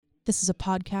This is a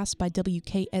podcast by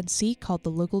WKNC called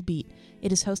The Local Beat.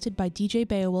 It is hosted by DJ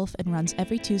Beowvlf and runs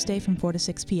every Tuesday from 4 to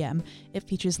 6 p.m. It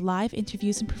features live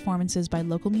interviews and performances by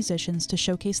local musicians to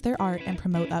showcase their art and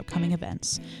promote upcoming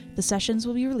events. The sessions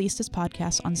will be released as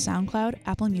podcasts on SoundCloud,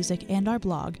 Apple Music, and our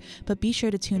blog, but be sure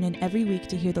to tune in every week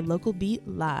to hear The Local Beat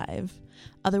live.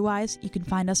 Otherwise, you can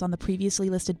find us on the previously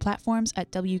listed platforms at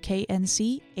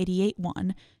WKNC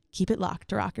 88.1. Keep it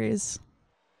locked, rockers.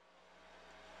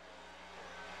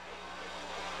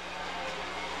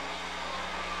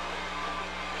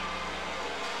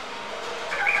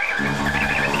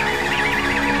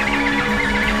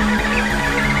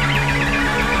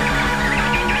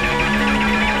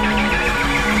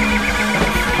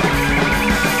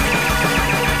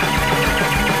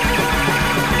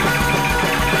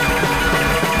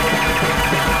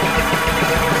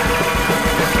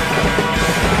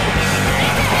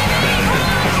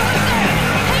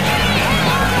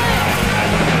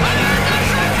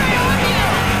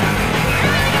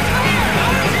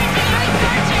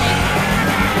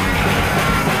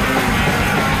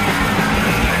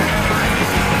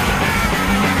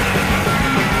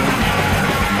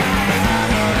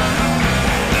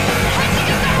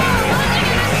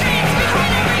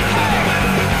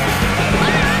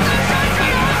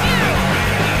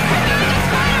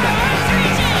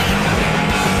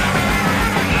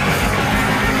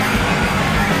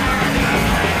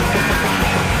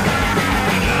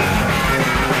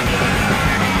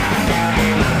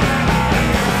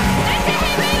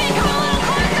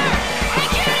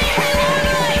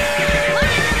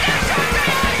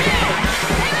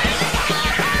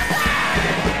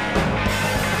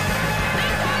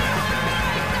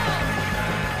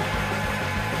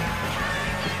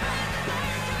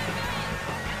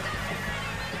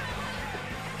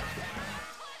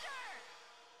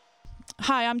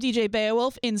 Hi, I'm DJ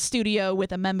Beowvlf in studio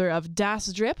with a member of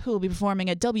Das Drip who will be performing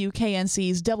at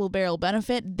WKNC's Double Barrel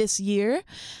Benefit this year.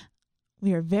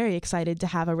 We are very excited to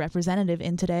have a representative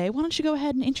in today. Why don't you go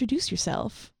ahead and introduce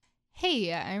yourself?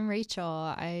 Hey, I'm Rachel.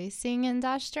 I sing in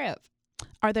Das Drip.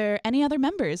 Are there any other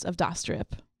members of Das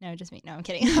Drip? No, just me. No, I'm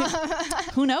kidding.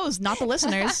 Who knows? Not the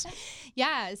listeners.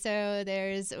 Yeah, so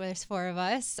there's four of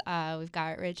us. We've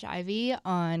got Rich Ivy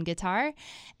on guitar,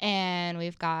 and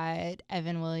we've got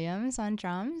Evan Williams on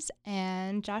drums,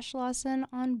 and Josh Lawson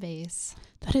on bass.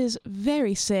 That is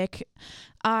very sick.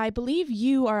 I believe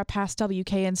you are a past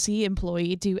WKNC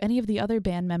employee. Do any of the other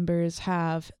band members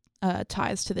have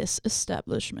ties to this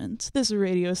establishment, this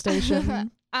radio station?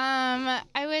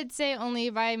 I would say only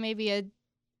by maybe a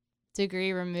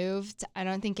degree removed. I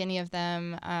don't think any of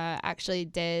them actually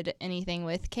did anything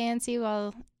with KNC.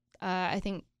 Well, I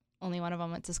think only one of them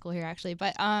went to school here actually.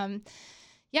 But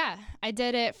yeah, I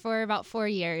did it for about 4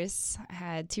 years. I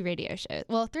had 2 radio shows.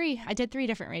 Well, 3. I did 3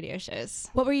 different radio shows.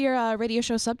 What were your radio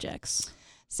show subjects?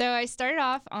 So I started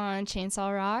off on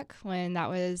Chainsaw Rock when that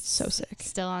was so sick.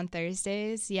 Still on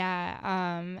Thursdays.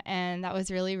 Yeah. And that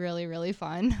was really, really, really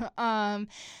fun. And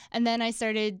then I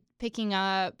started picking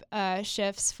up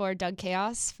shifts for Doug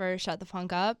Chaos for Shut the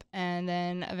Funk Up. And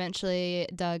then eventually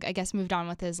Doug, I guess, moved on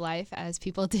with his life as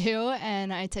people do.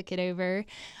 And I took it over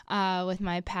with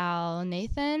my pal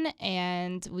Nathan.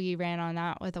 And we ran on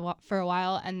that for a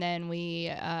while. And then we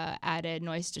added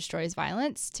Noise Destroys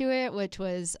Violence to it, which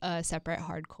was a separate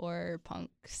hardcore punk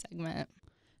segment.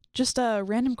 Just a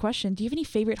random question. Do you have any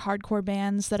favorite hardcore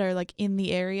bands that are like in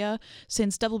the area?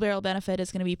 Since Double Barrel Benefit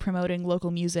is going to be promoting local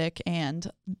music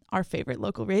and our favorite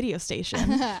local radio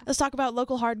station. Let's talk about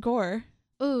local hardcore.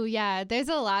 Oh, yeah. There's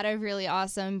a lot of really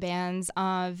awesome bands.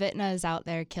 Vitna's out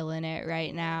there killing it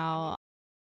right now.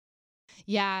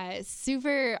 Yeah,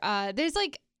 super. There's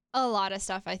like a lot of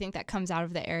stuff I think that comes out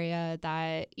of the area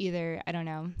that either, I don't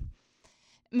know,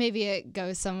 maybe it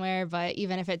goes somewhere, but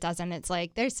even if it doesn't, it's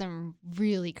like there's some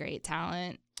really great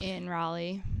talent in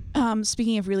Raleigh.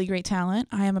 Speaking of really great talent,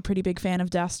 I am a pretty big fan of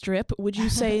Das Drip. Would you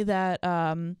say that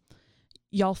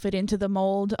y'all fit into the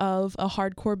mold of a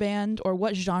hardcore band, or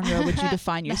what genre would you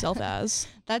define yourself as?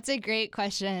 That's a great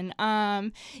question.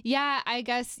 Yeah, I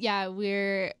guess, yeah,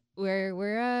 we're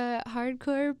a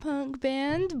hardcore punk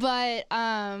band, but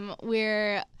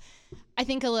we're, I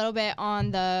think, a little bit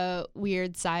on the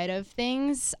weird side of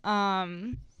things.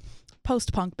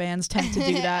 Post-punk bands tend to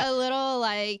do that. A little,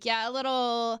 I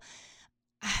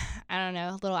don't know,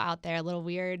 a little out there, a little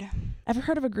weird. Ever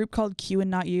heard of a group called Q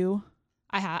and Not You?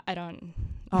 I don't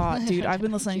Oh, dude, I've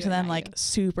been listening to them like you.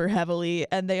 super heavily,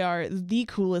 and they are the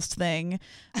coolest thing.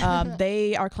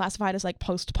 They are classified as like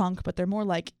post-punk, but they're more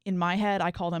like, in my head,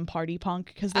 I call them party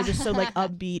punk because they're just so like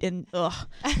upbeat and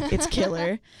it's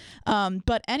killer.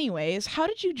 But anyways, how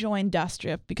did you join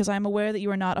Dastrip? Because I'm aware that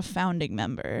you are not a founding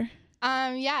member.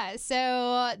 Yeah,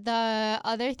 so the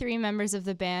other 3 members of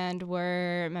the band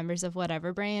were members of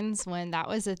Whatever Brains when that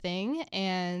was a thing,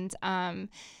 and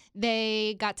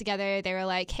they got together. They were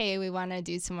like, hey, we want to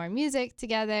do some more music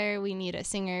together. We need a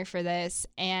singer for this.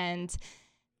 And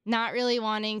not really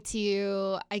wanting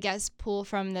to, I guess, pull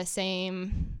from the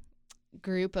same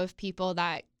group of people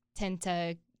that tend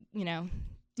to,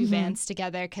 do bands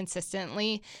together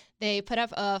consistently. They put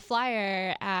up a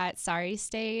flyer at Sorry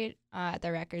State at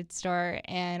the record store,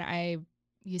 and I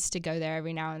used to go there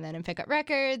every now and then and pick up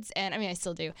records, and I mean I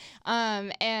still do,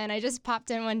 and I just popped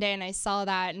in one day and I saw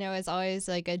that, and it was always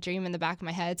like a dream in the back of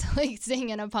my head to like sing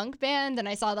in a punk band, and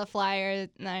I saw the flyer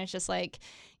and I was just like,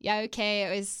 yeah, okay.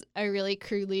 It was a really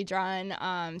crudely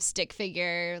drawn stick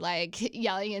figure like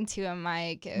yelling into a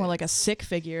mic. More like a sick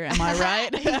figure, am I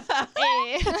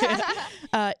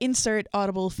right? Insert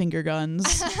audible finger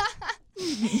guns.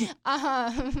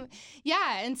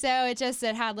 Yeah, and so it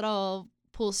had little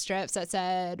pull strips that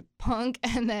said punk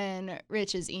and then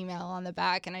Rich's email on the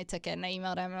back, and I took it and I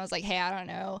emailed him and I was like, hey, I don't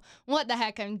know what the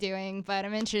heck I'm doing, but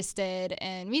I'm interested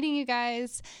in meeting you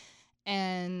guys.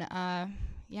 And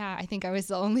yeah, I think I was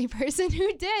the only person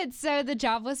who did, so the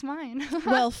job was mine.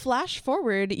 Well, flash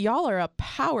forward, y'all are a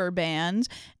power band,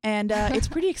 and it's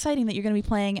pretty exciting that you're going to be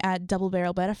playing at Double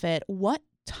Barrel Benefit. What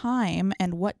time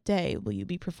and what day will you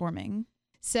be performing?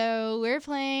 So we're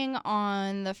playing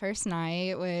on the first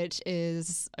night, which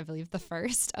is, I believe, the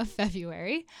 1st of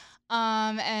February.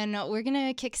 And we're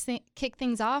going to kick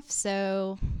things off.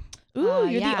 So,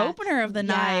 you're the opener of the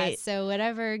night. So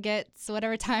whatever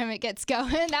time it gets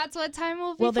going, that's what time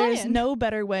we'll be Well, playing. there's no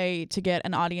better way to get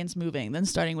an audience moving than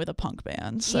starting with a punk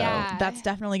band. So that's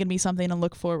definitely going to be something to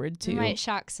look forward to. We might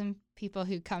shock some people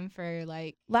who come for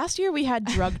like... Last year we had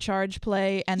Drug Charge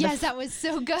play, and yes, that was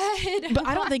so good. But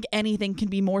I don't think anything can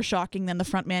be more shocking than the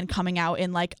front man coming out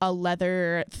in like a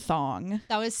leather thong.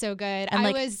 That was so good. And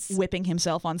I was whipping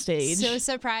himself on stage. So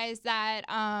surprised that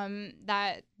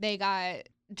that they got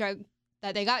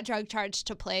Drug Charge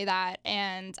to play that,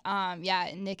 and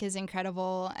Nick is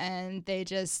incredible, and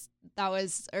that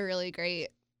was a really great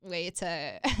way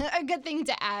to a good thing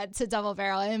to add to Double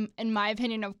Barrel in my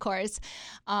opinion, of course.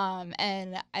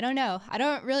 And I don't know, I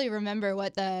don't really remember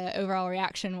what the overall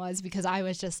reaction was, because I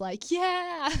was just like,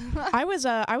 yeah. I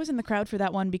was in the crowd for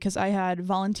that one because I had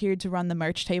volunteered to run the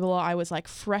merch table. I was like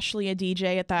freshly a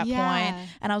DJ at that point,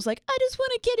 and I was like, I just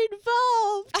want to get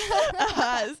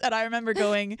involved. And I remember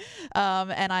going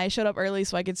and I showed up early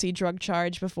so I could see Drug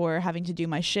Charge before having to do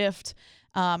my shift.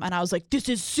 And I was like, this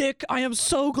is sick. I am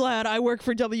so glad I work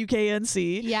for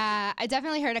WKNC. Yeah, I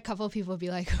definitely heard a couple of people be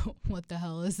like, what the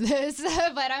hell is this?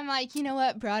 But I'm like, you know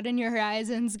what? Broaden your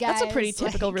horizons, guys. That's a pretty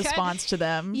typical response to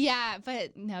them. Yeah,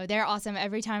 but no, they're awesome.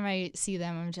 Every time I see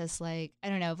them, I'm just like, I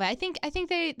don't know. But I think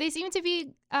they seem to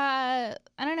be, I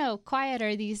don't know,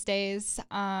 quieter these days.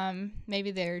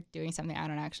 Maybe they're doing something I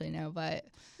don't actually know, but...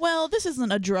 Well, this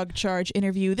isn't a Drug Charge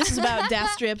interview. This is about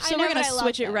Dastrip, so we're going to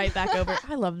switch it right back over.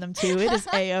 I love them too. It is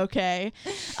A-okay.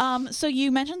 So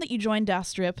you mentioned that you joined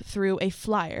Dastrip through a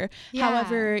flyer. Yeah.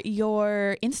 However,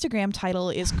 your Instagram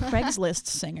title is Craigslist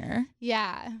singer.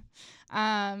 Yeah.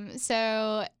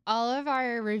 So all of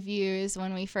our reviews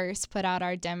when we first put out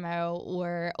our demo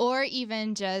or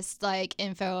even just like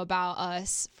info about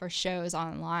us for shows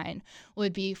online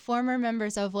would be former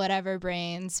members of Whatever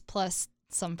Brains plus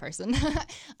some person.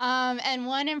 And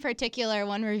one in particular,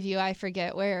 one review, I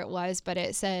forget where it was, but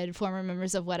it said former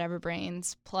members of Whatever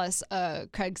Brains plus a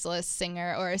Craigslist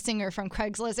singer or a singer from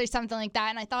Craigslist or something like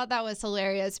that. And I thought that was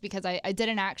hilarious because I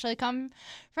didn't actually come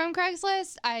from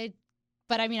Craigslist.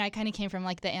 But I mean, I kind of came from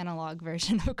like the analog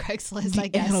version of Craigslist, I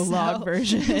guess. Analog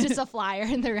version. Just a flyer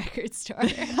in the record store.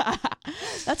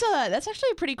 That's actually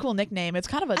a pretty cool nickname. It's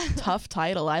kind of a tough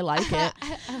title. I like it.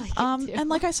 I like it too. And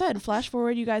like I said, flash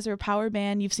forward, you guys are a power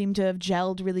band. You seem to have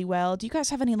gelled really well. Do you guys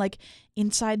have any like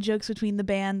inside jokes between the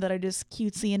band that are just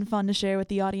cutesy and fun to share with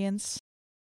the audience?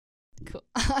 Cool.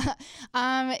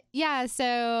 Yeah,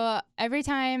 so every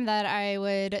time that I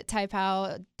would type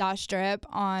out Dastrip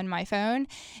on my phone,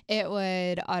 it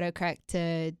would autocorrect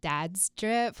to Dad's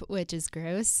Drip, which is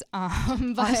gross. But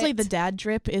honestly, the Dad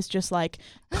Drip is just like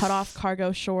cut off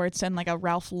cargo shorts and like a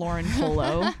Ralph Lauren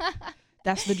polo.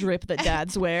 That's the drip that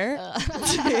dads wear.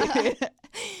 But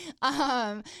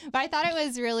I thought it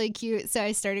was really cute, so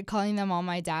I started calling them all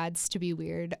my dads to be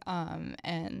weird.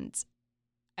 And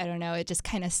I don't know, it just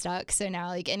kind of stuck. So now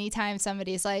like anytime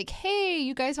somebody's like, hey,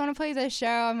 you guys want to play this show?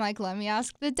 I'm like, let me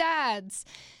ask the dads.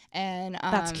 And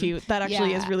that's cute. That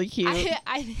actually is really cute.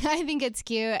 I think it's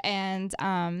cute. And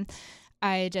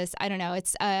I don't know.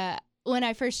 It's when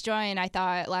I first joined, I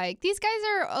thought like these guys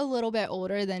are a little bit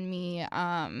older than me.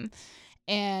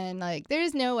 And like,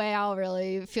 there's no way I'll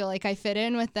really feel like I fit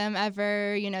in with them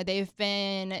ever. You know, they've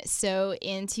been so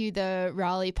into the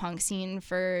Raleigh punk scene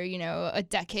for, you know, a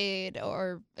decade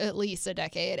or at least a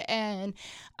decade. And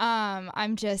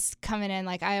I'm just coming in,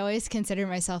 like, I always consider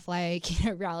myself like, you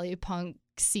know, Raleigh punk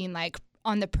scene, like,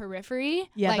 on the periphery.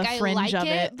 Yeah, like the fringe I like of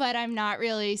it, but I'm not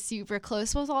really super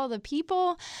close with all the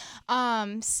people.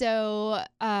 So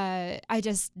I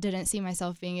just didn't see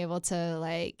myself being able to,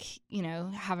 like, you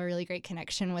know, have a really great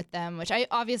connection with them, which I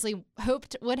obviously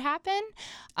hoped would happen.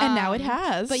 And now it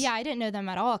has. But yeah, I didn't know them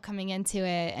at all coming into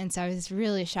it, and so I was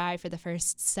really shy for the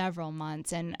first several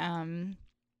months. And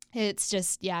it's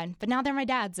just, yeah, but now they're my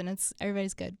dads, and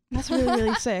everybody's good. That's really,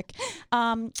 really sick.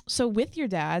 So with your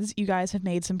dads, you guys have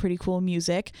made some pretty cool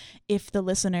music. If the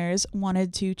listeners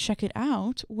wanted to check it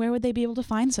out, where would they be able to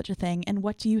find such a thing, and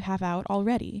what do you have out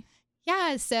already?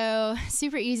 Yeah, so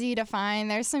super easy to find.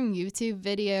 There's some YouTube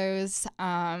videos.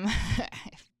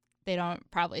 They don't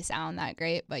probably sound that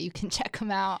great, but you can check them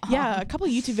out. Yeah, a couple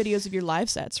of YouTube videos of your live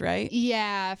sets, right?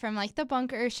 Yeah, from like the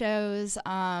bunker shows.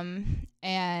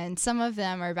 And some of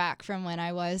them are back from when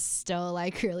I was still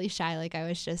like really shy, like I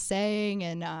was just saying.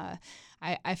 And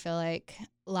I feel like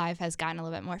live has gotten a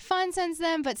little bit more fun since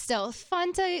then, but still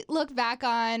fun to look back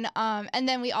on. And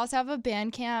then we also have a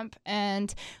Bandcamp,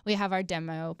 and we have our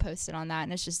demo posted on that.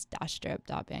 And it's just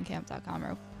dashstrip.bandcamp.com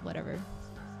or whatever.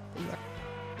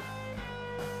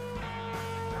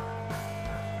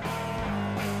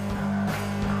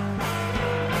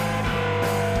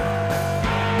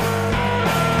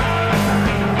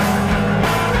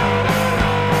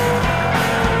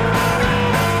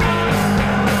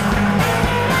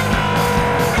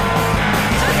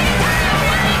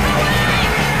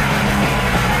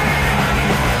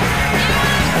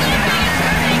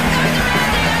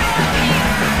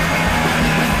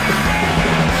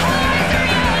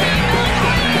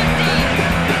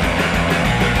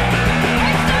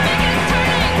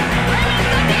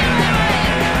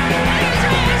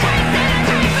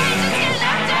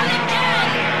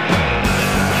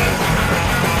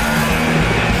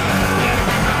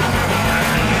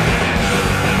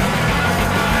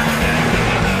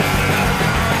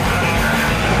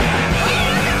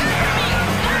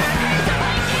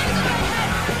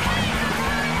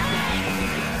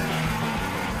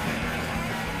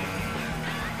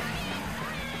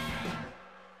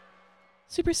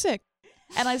 Super sick.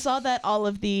 And I saw that all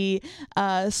of the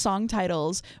song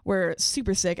titles were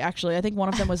super sick, actually. I think one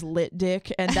of them was Lit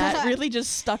Dick, and that really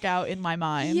just stuck out in my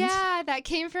mind. Yeah, that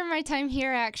came from my time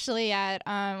here, actually, at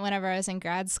whenever I was in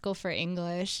grad school for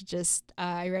English. Just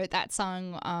I wrote that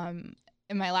song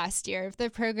in my last year of the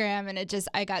program, and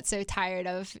I got so tired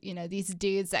of, you know, these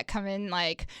dudes that come in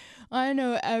like, I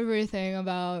know everything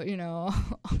about, you know,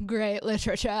 great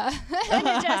literature. And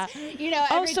it just, you know,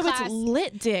 every so class, it's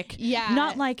lit dick. Yeah.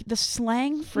 Not like the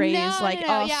slang phrase, no,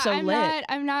 yeah, so I'm lit.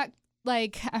 I'm not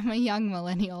like, I'm a young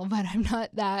millennial, but I'm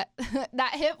not that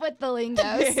hip with the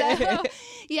lingo. So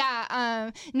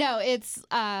yeah, no, it's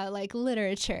like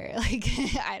literature. Like,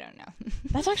 I don't know.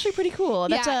 That's actually pretty cool.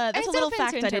 That's yeah, a little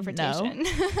fact I didn't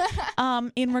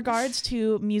know. In regards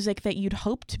to music that you'd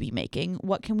hope to be making,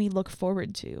 what can we look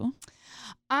forward to?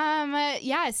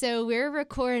 Yeah, so we're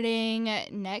recording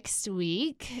next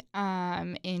week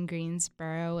in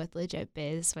Greensboro with Legit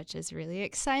Biz, which is really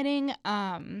exciting.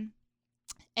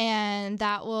 And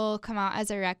that will come out as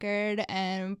a record,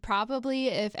 and probably,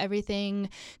 if everything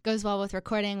goes well with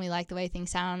recording, we like the way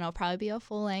things sound, it'll probably be a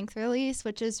full-length release,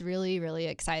 which is really, really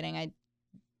exciting.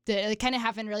 It kind of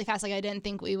happened really fast. Like, I didn't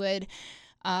think we would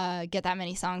get that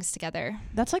many songs together.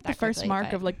 That's like the first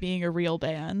mark of like being a real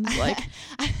band. Like,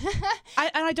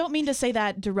 I don't mean to say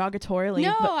that derogatorily.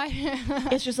 No,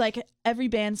 but it's just like every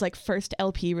band's like first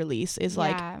LP release is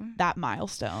like that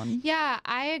milestone. Yeah,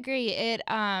 I agree.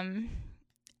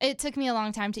 It took me a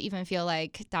long time to even feel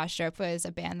like Dash Drip was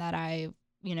a band that I,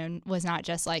 you know, was not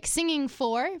just like singing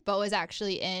for, but was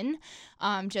actually in,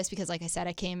 just because, like I said,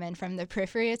 I came in from the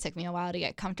periphery. It took me a while to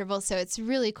get comfortable. So it's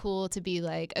really cool to be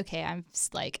like, okay, I'm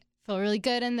like, feel really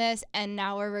good in this, and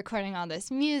now we're recording all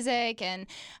this music. And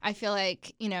I feel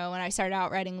like, you know, when I started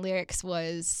out writing lyrics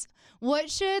was, what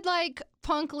should like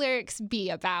punk lyrics be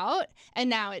about? And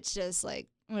now it's just like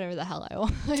whatever the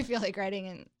hell I feel like writing,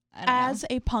 and As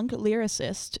a punk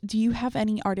lyricist, do you have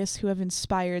any artists who have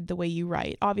inspired the way you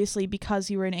write? Obviously, because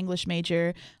you were an English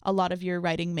major, a lot of your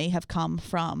writing may have come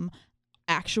from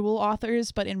actual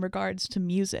authors, but in regards to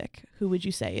music, who would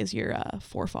you say is your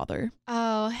forefather?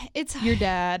 Oh, it's your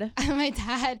dad. My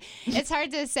dad. It's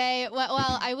hard to say.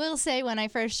 Well, I will say when I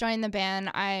first joined the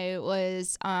band, I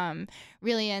was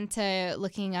really into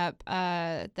looking up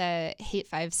the Hate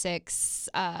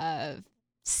 5-6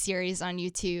 series on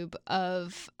YouTube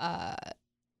of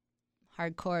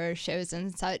hardcore shows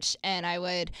and such, and I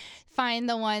would find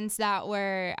the ones that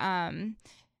were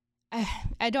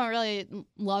I don't really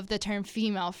love the term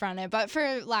female fronted, but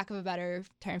for lack of a better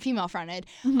term, female fronted.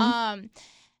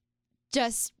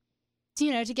 Just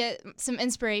to get some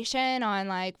inspiration on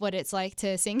like what it's like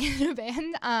to sing in a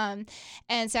band.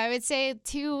 And so I would say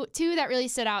two that really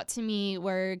stood out to me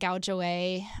were Gouge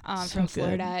Away from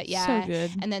Florida. Yeah. So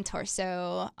good. And then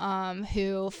Torso,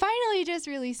 who finally just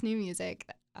released new music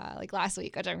like last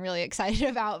week, which I'm really excited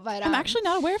about. But I'm actually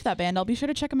not aware of that band. I'll be sure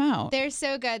to check them out. They're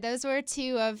so good. Those were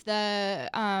two of the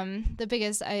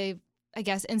biggest, I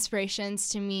guess, inspirations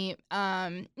to me.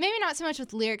 Maybe not so much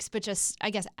with lyrics, but just, I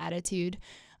guess, attitude.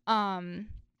 And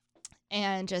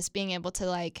just being able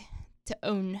to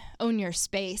own your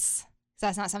space. So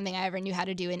that's not something I ever knew how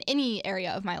to do in any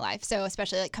area of my life. So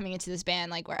especially like coming into this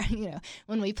band, like where,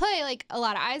 when we play, like a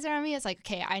lot of eyes are on me, it's like,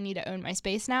 okay, I need to own my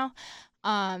space now.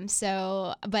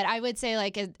 But I would say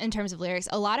like in terms of lyrics,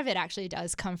 a lot of it actually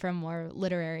does come from more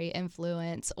literary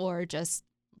influence or just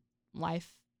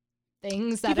life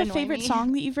things that annoy me. Do you have a favorite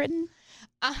song that you've written?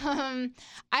 I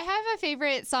have a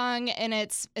favorite song, and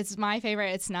it's my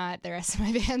favorite. It's not the rest of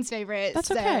my band's favorite.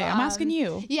 That's okay. I'm asking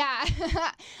you. Yeah.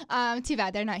 Too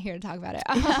bad they're not here to talk about it.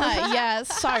 Yeah.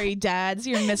 Sorry, dads.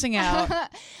 You're missing out.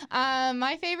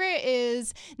 My favorite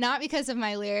is not because of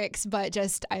my lyrics, but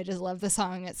I just love the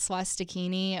song. It's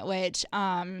Swastikini, which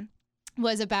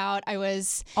was about, I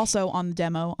was also on the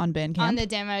demo on Bandcamp. On the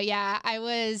demo, yeah. I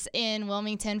was in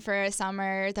Wilmington for the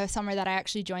summer that I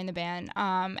actually joined the band.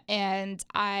 And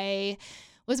I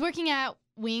was working at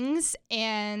Wings,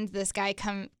 and this guy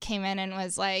came in and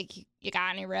was like, "You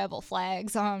got any rebel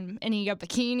flags on any of your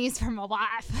bikinis for my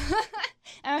wife?"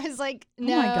 And I was like,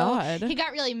 "No." Oh my God. He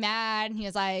got really mad, and he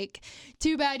was like,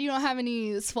 "Too bad you don't have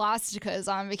any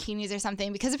swastikas on bikinis or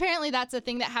something," because apparently that's a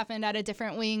thing that happened at a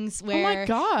different Wings where oh my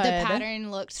God. the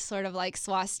pattern looked sort of like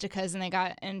swastikas, and they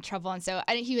got in trouble. And so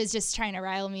he was just trying to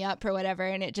rile me up or whatever,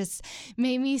 and it just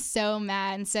made me so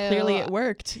mad. And so clearly it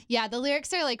worked. Yeah, the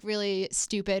lyrics are like really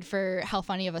stupid for how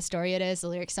funny of a story it is. The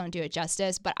lyrics don't do it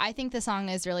justice, but I think the song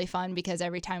is really fun because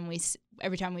every time we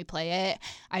play it,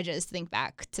 I just think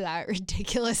back to that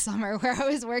ridiculous summer where I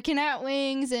was working at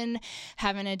Wings and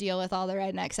having to deal with all the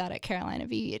rednecks out at Carolina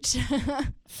Beach.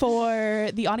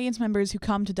 For the audience members who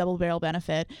come to Double Barrel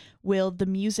Benefit, will the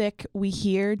music we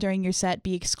hear during your set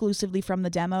be exclusively from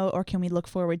the demo, or can we look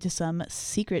forward to some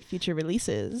secret future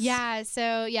releases? Yeah,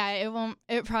 so yeah,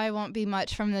 it probably won't be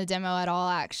much from the demo at all,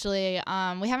 actually.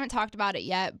 We haven't talked about it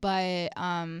yet, but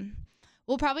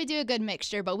we'll probably do a good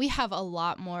mixture, but we have a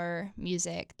lot more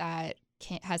music that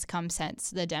has come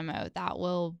since the demo that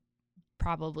will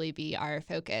probably be our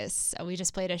focus. We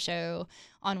just played a show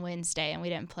on Wednesday, and we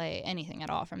didn't play anything at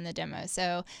all from the demo.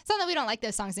 So it's not that we don't like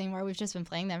those songs anymore. We've just been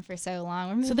playing them for so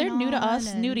long. So they're new to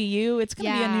us, new to you. It's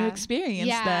going to be a new experience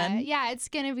then. Yeah, it's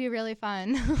going to be really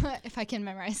fun if I can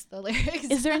memorize the lyrics.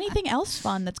 Is there anything else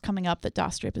fun that's coming up that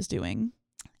Das Strip is doing?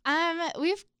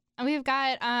 We've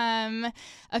got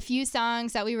a few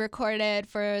songs that we recorded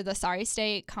for the Sorry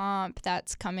State comp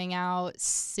that's coming out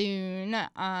soon.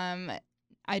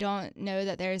 I don't know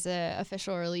that there's an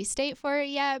official release date for it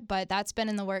yet, but that's been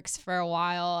in the works for a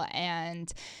while,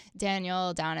 and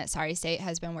Daniel down at Sorry State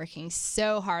has been working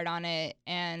so hard on it,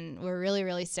 and we're really,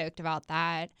 really stoked about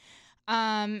that.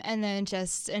 And then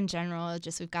just in general,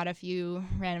 we've got a few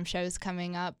random shows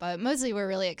coming up, but mostly we're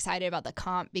really excited about the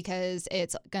comp because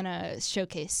it's going to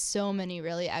showcase so many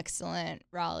really excellent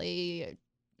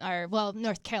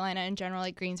North Carolina in general,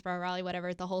 like Greensboro, Raleigh,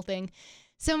 whatever, the whole thing.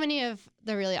 So many of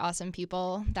the really awesome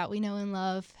people that we know and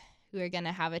love who are going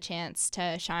to have a chance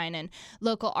to shine, and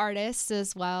local artists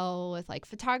as well with like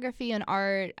photography and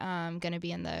art going to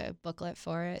be in the booklet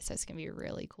for it. So it's going to be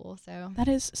really cool. So that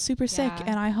is super sick.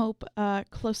 And I hope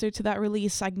closer to that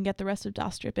release, I can get the rest of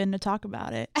Das Strip in to talk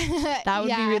about it. That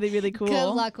would be really, really cool. Good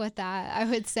luck with that. I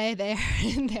would say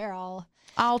they're all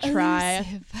I'll try.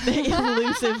 The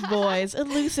elusive boys,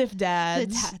 elusive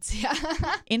dads. The dads, yeah.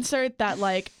 Insert that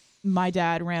like my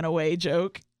dad ran away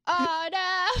joke. Oh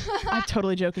no. I'm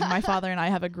totally joking. My father and I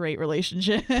have a great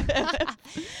relationship.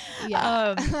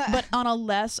 Yeah. But on a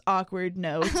less awkward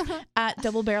note, at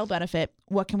Double Barrel Benefit,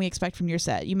 what can we expect from your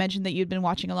set? You mentioned that you'd been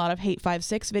watching a lot of Hate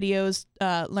 5/6 videos,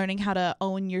 learning how to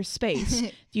own your space.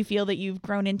 Do you feel that you've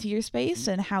grown into your space,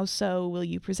 and how so will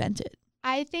you present it?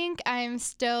 I think I'm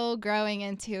still growing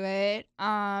into it.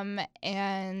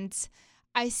 And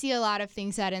I see a lot of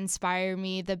things that inspire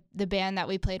me. The band that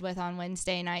we played with on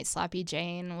Wednesday night, Sloppy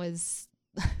Jane,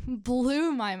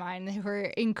 blew my mind. They were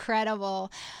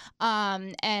incredible.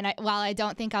 While I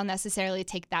don't think I'll necessarily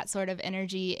take that sort of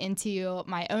energy into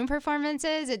my own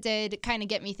performances, it did kind of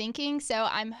get me thinking. So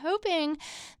I'm hoping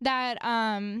that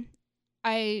I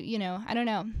don't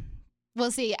know.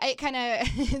 We'll see.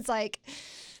 It's like,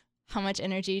 how much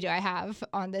energy do I have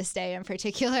on this day in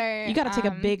particular? You got to take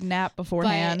a big nap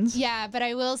beforehand. But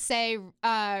I will say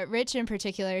Rich in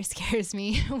particular scares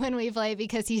me when we play,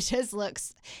 because he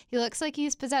looks like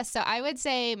he's possessed. So I would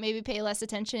say maybe pay less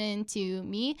attention to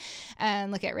me and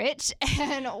look at Rich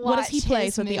and watch what does he play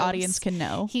his so moves. The audience can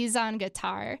know? He's on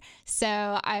guitar. So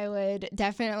I would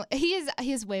definitely, he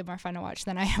is way more fun to watch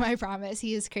than I am, I promise.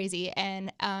 He is crazy.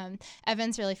 And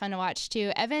Evan's really fun to watch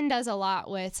too. Evan does a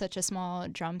lot with such a small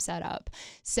drum setup.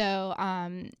 So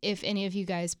if any of you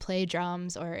guys play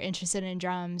drums or interested in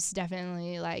drums,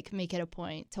 definitely like make it a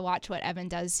point to watch what Evan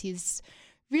does. He's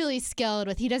really skilled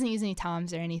with, he doesn't use any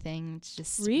toms or anything. It's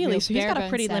just really, so he's got a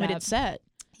pretty limited set.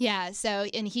 Yeah, so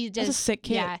and he just, that's a sick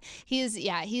kid. He's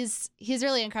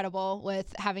really incredible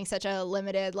with having such a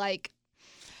limited, like,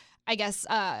 I guess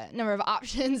number of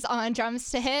options on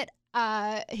drums to hit.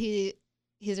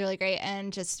 He's really great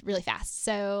and just really fast.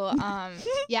 So,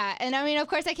 yeah. And I mean, of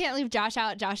course, I can't leave Josh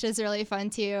out. Josh is really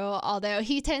fun too, although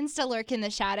he tends to lurk in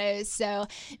the shadows. So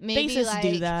maybe bassists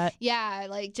do that. Yeah,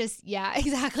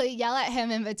 exactly. Yell at him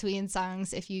in between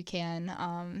songs if you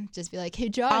can. Just be like, hey,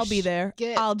 Josh. I'll be there.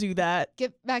 I'll do that.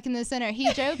 Get back in the center.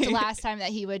 He joked last time that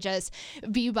he would just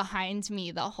be behind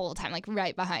me the whole time, like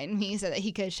right behind me, so that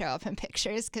he could show up in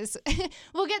pictures. Because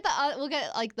we'll get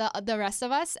like the rest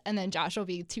of us, and then Josh will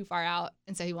be too far out.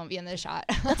 And so he won't be in the shot.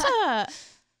 That's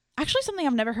actually something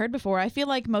I've never heard before. I feel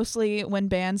like mostly when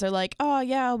bands are like, oh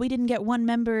yeah, we didn't get one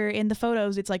member in the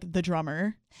photos, it's like the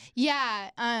drummer. Yeah.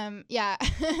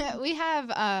 We have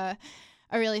a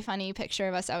really funny picture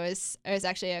of us. It was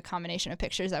actually a combination of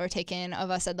pictures that were taken of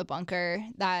us at the bunker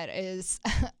that is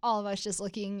all of us just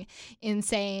looking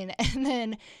insane. And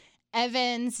then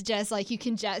Evan's just like, you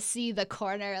can just see the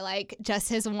corner, like just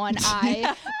his one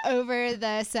eye over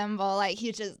the cymbal, like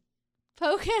he just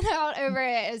poking out over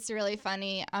it. It's really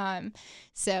funny.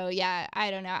 So yeah, I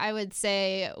don't know. I would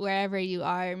say wherever you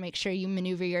are, make sure you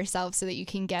maneuver yourself so that you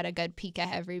can get a good peek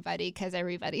at everybody, because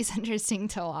everybody's interesting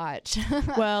to watch.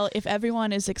 Well, if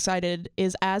everyone is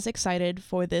as excited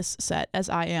for this set as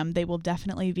I am, they will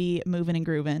definitely be moving and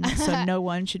grooving. So no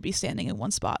one should be standing in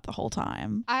one spot the whole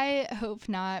time. I hope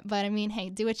not. But I mean, hey,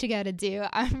 do what you got to do.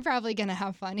 I'm probably going to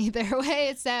have fun either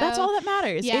way. So that's all that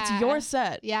matters. Yeah. It's your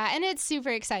set. Yeah. And it's super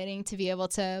exciting to be able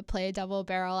to play a double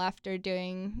barrel after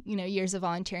doing, years of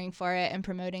volunteering for it and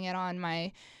promoting it on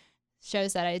my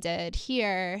shows that I did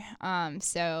here.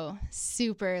 So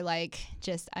super, like,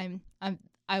 just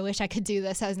I wish I could do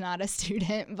this as not a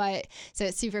student, but so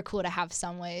it's super cool to have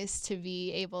some ways to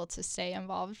be able to stay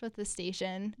involved with the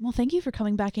station. Well, thank you for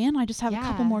coming back in. I just have a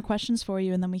couple more questions for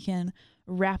you and then we can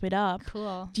wrap it up.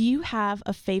 Cool. Do you have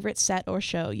a favorite set or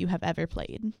show you have ever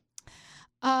played?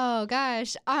 Oh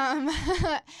gosh.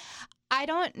 I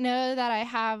don't know that I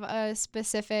have a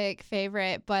specific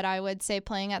favorite, but I would say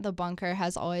playing at the bunker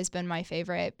has always been my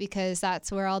favorite, because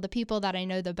that's where all the people that I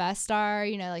know the best are,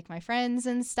 like my friends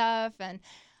and stuff. And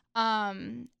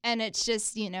it's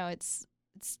just, it's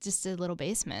just a little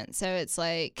basement. So it's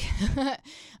like,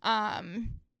 I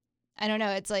don't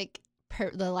know. It's like,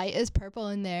 the light is purple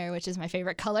in there, which is my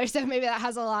favorite color, so maybe that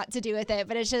has a lot to do with it.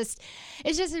 But it's just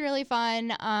really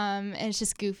fun, and it's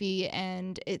just goofy,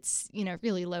 and it's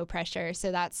really low pressure.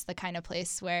 So that's the kind of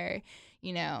place where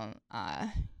you can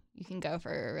go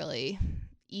for a really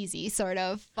easy sort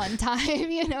of fun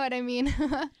time. You know what I mean?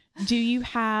 Do you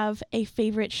have a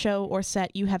favorite show or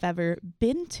set you have ever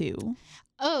been to?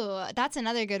 Oh, that's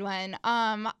another good one.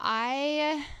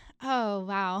 Oh,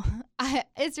 wow.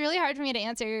 It's really hard for me to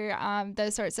answer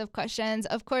those sorts of questions.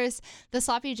 Of course, the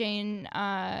Sloppy Jane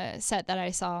set that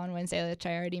I saw on Wednesday, which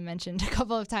I already mentioned a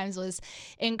couple of times, was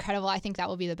incredible. I think that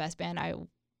will be the best band I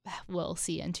will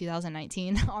see in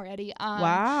 2019 already.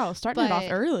 Wow, starting it off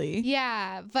early.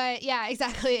 Yeah,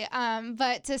 exactly.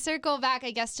 But to circle back, I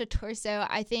guess, to Torso,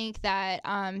 I think that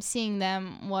seeing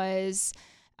them was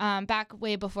back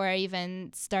way before I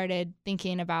even started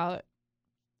thinking about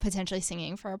potentially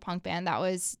singing for a punk band.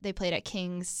 They played at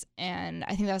King's, and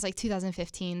I think that was like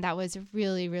 2015. That was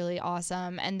really, really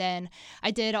awesome. And then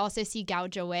I did also see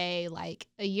Gouge Away like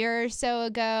a year or so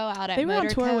ago out at They were on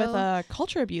Motorco. tour with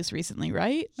Culture Abuse recently,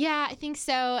 right? Yeah, I think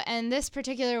so. And this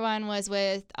particular one was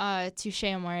with Touche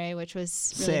Amore, which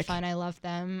was really Sick. fun. I love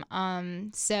them.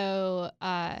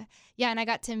 Yeah, and I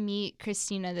got to meet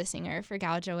Christina, the singer for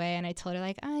Gouge Away, and I told her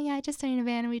like, oh yeah, I just started a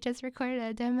band and we just recorded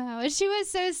a demo. And she was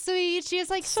so sweet. She was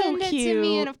like, So send it to me.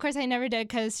 cute. And of course I never did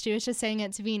because she was just saying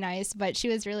it to be nice, but she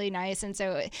was really nice. And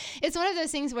so it's one of those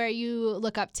things where you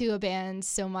look up to a band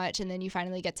so much and then you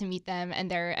finally get to meet them and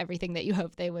they're everything that you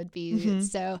hope they would be. Mm-hmm.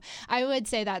 So I would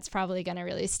say that's probably going to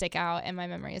really stick out in my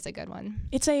memory as a good one.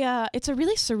 It's a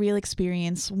really surreal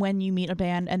experience when you meet a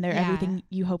band and they're everything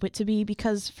you hope it to be,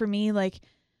 because for me, like,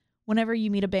 whenever you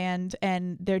meet a band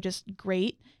and they're just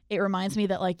great, it reminds me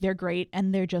that like they're great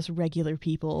and they're just regular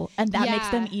people, and that makes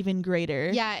them even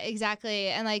greater. Yeah, exactly.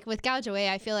 And like with Gouge Away,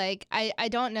 I feel like I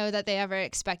don't know that they ever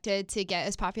expected to get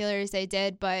as popular as they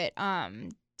did, but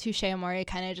Touche Amore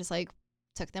kind of just like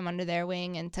took them under their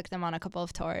wing and took them on a couple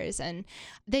of tours, and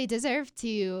they deserve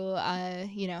to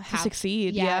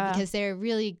Succeed. Yeah, because they're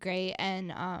really great,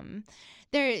 and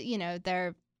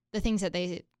they're the things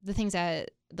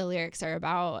that the lyrics are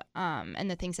about, and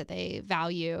the things that they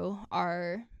value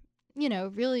are,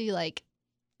 really like,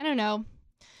 I don't know,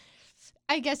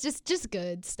 I guess just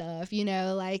good stuff,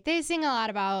 like they sing a lot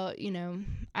about,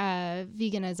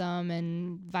 veganism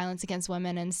and violence against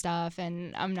women and stuff.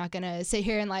 And I'm not going to sit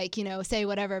here and like, say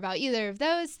whatever about either of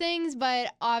those things,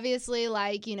 but obviously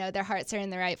like, their hearts are in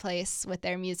the right place with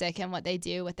their music and what they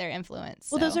do with their influence.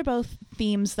 Well, those are both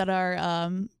themes that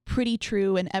are pretty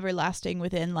true and everlasting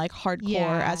within like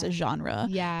hardcore as a genre.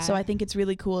 Yeah. So I think it's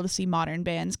really cool to see modern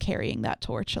bands carrying that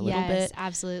torch a little bit. Yes,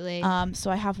 absolutely. So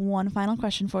I have one final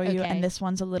question for you, and this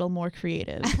one's a little more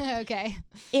creative. Okay.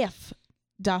 If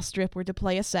Das Strip were to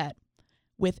play a set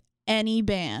with any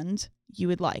band you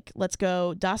would like, let's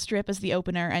go Das Strip as the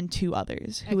opener and two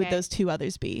others. Who would those two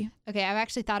others be? Okay, I've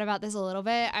actually thought about this a little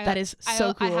bit. That is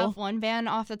so cool. I have one band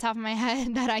off the top of my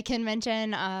head that I can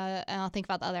mention, and I'll think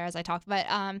about the other as I talk. But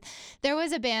there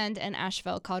was a band in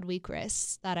Asheville called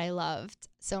Weakris that I loved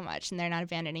so much, and they're not a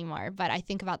band anymore. But I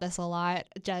think about this a lot,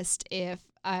 just if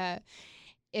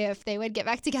they would get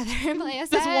back together and play a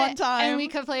set this one time, and we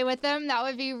could play with them, that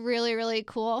would be really, really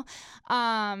cool.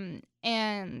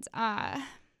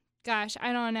 Gosh,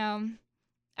 I don't know.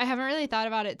 I haven't really thought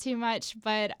about it too much,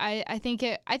 but I think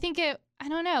it, I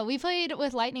don't know. We played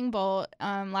with Lightning Bolt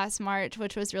last March,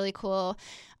 which was really cool.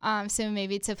 So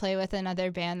maybe to play with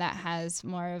another band that has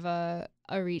more of a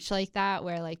reach like that,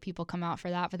 where like people come out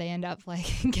for that, but they end up like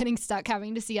getting stuck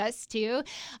having to see us too.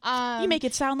 You make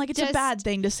it sound like it's a bad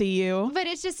thing to see you. But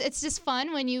it's just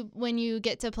fun when you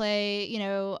get to play,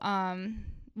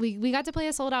 we got to play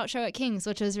a sold out show at King's,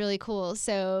 which was really cool.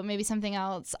 So maybe something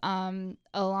else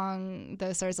along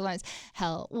those sorts of lines.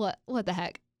 Hell, what the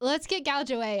heck? Let's get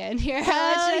Gouge Away in here. Throw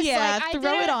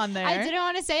it on there. I didn't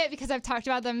want to say it because I've talked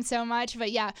about them so much, but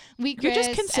yeah,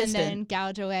 Weakris and then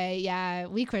Gouge Away. Yeah,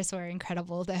 Weakris were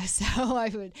incredible though, so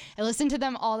I listen to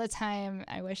them all the time.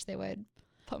 I wish they would.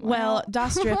 Well,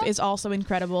 Das Strip is also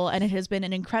incredible, and it has been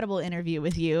an incredible interview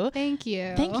with you. Thank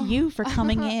you. Thank you for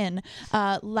coming in.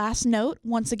 Last note,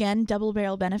 once again, Double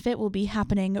Barrel Benefit will be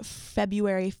happening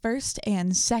February 1st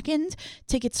and 2nd.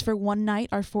 Tickets for one night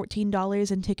are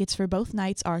 $14, and tickets for both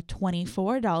nights are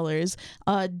 $24.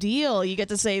 A deal. You get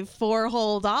to save $4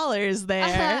 whole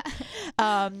there.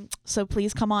 So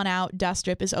please come on out. Das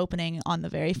Strip is opening on the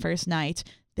very first night.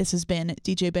 This has been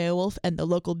DJ Beowvlf and The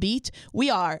Local Beat. We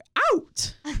are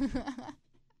out!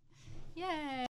 Yay!